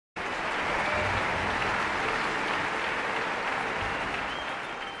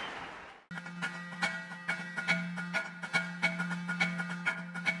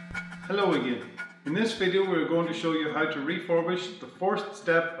Hello again. In this video we are going to show you how to refurbish the first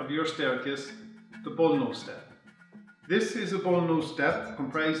step of your staircase, the Bullnose step. This is a Bullnose step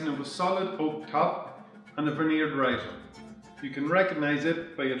comprising of a solid oak top and a veneered riser. You can recognise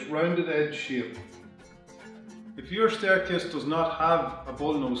it by its rounded edge shape. If your staircase does not have a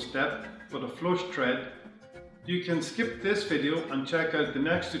Bullnose step but a flush tread, you can skip this video and check out the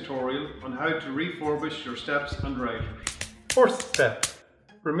next tutorial on how to refurbish your steps and risers. First step.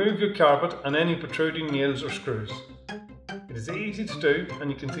 Remove your carpet and any protruding nails or screws. It is easy to do and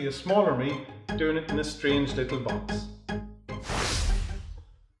you can see a smaller me doing it in this strange little box.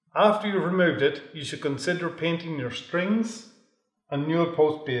 After you've removed it, you should consider painting your strings and newel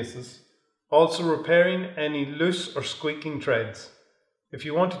post bases, also repairing any loose or squeaking treads. If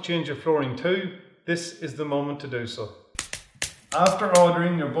you want to change your flooring too, this is the moment to do so. After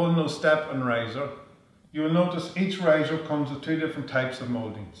ordering your Bullnose step and riser, you will notice each riser comes with two different types of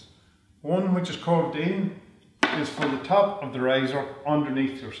mouldings. One which is curved in is for the top of the riser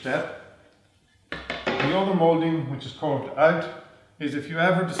underneath your step. The other moulding which is curved out is if you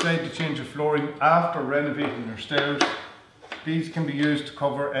ever decide to change your flooring after renovating your stairs. These can be used to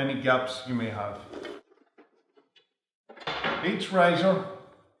cover any gaps you may have. Each riser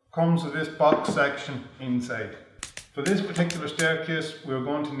comes with this box section inside. For this particular staircase we are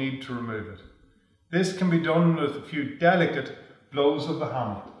going to need to remove it. This can be done with a few delicate blows of the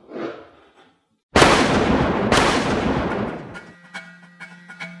hammer.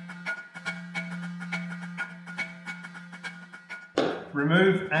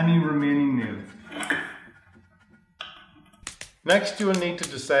 Remove any remaining nails. Next you will need to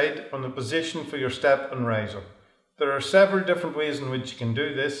decide on the position for your step and riser. There are several different ways in which you can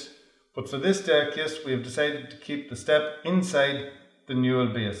do this, but for this staircase we have decided to keep the step inside the newel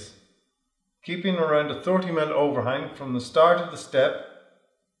base, keeping around a 30mm overhang from the start of the step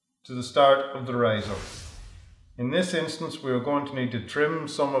to the start of the riser. In this instance we are going to need to trim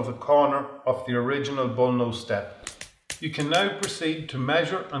some of the corner of the original Bullnose step. You can now proceed to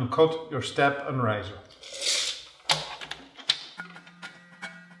measure and cut your step and riser.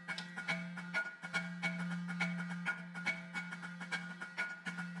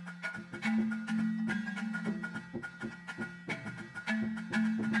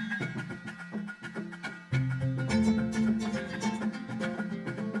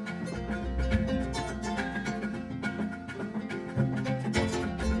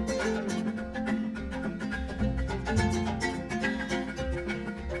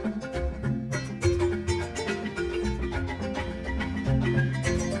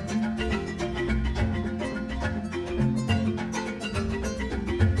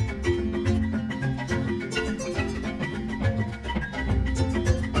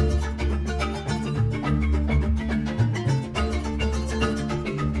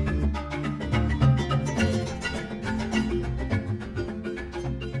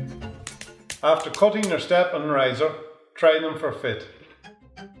 After cutting your step and riser, try them for fit.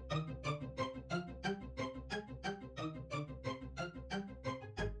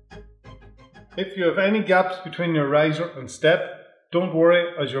 If you have any gaps between your riser and step, don't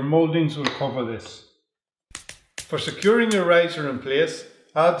worry as your mouldings will cover this. For securing your riser in place,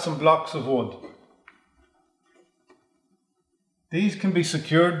 add some blocks of wood. These can be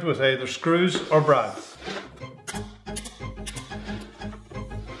secured with either screws or brads.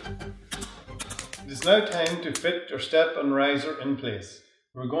 It is now time to fit your step and riser in place.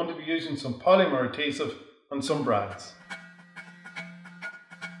 We're going to be using some polymer adhesive and some brads.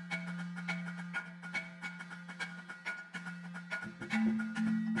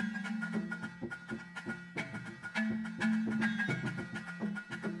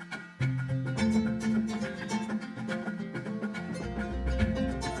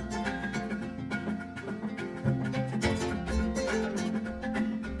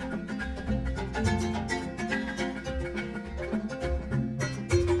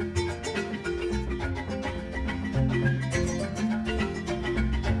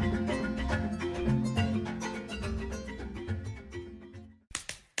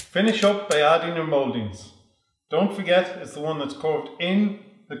 Finish up by adding your mouldings. Don't forget it's the one that's curved in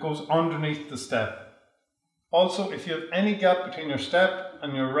that goes underneath the step. Also, if you have any gap between your step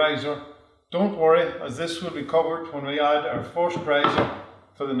and your riser, don't worry as this will be covered when we add our first riser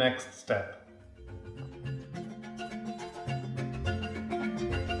for the next step.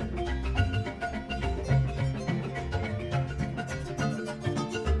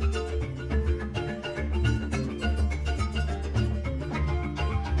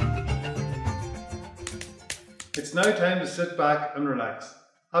 It's now time to sit back and relax.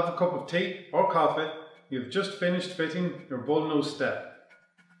 Have a cup of tea or coffee. You've just finished fitting your Bullnose step.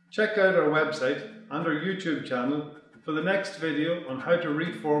 Check out our website and our YouTube channel for the next video on how to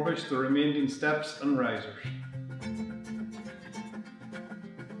refurbish the remaining steps and risers.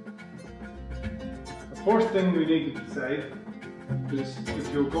 The first thing we need to decide is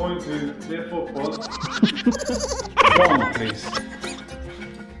if you're going to play football, go on please.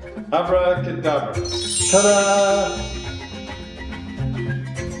 Abracadabra. Ta-da!